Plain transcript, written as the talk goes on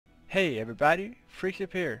Hey everybody,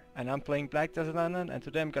 Freakship here, and I'm playing Black Desert Island, and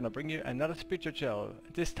today I'm gonna bring you another speed tutorial,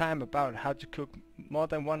 this time about how to cook more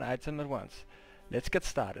than one item at once. Let's get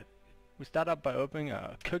started. We start up by opening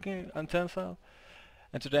a cooking utensil,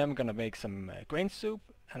 and today I'm gonna make some grain soup,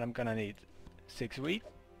 and I'm gonna need 6 wheat,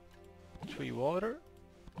 3 water,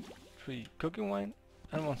 3 cooking wine,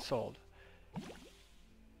 and 1 salt.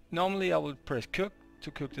 Normally I would press cook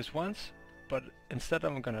to cook this once, but instead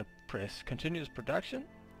I'm gonna press continuous production,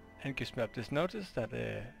 and gives me up this notice that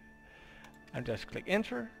I just click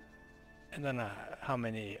enter, and then how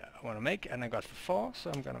many I want to make, and I got 4,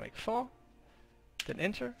 so I'm gonna make 4, then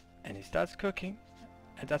enter, and it starts cooking,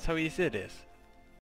 and that's how easy it is.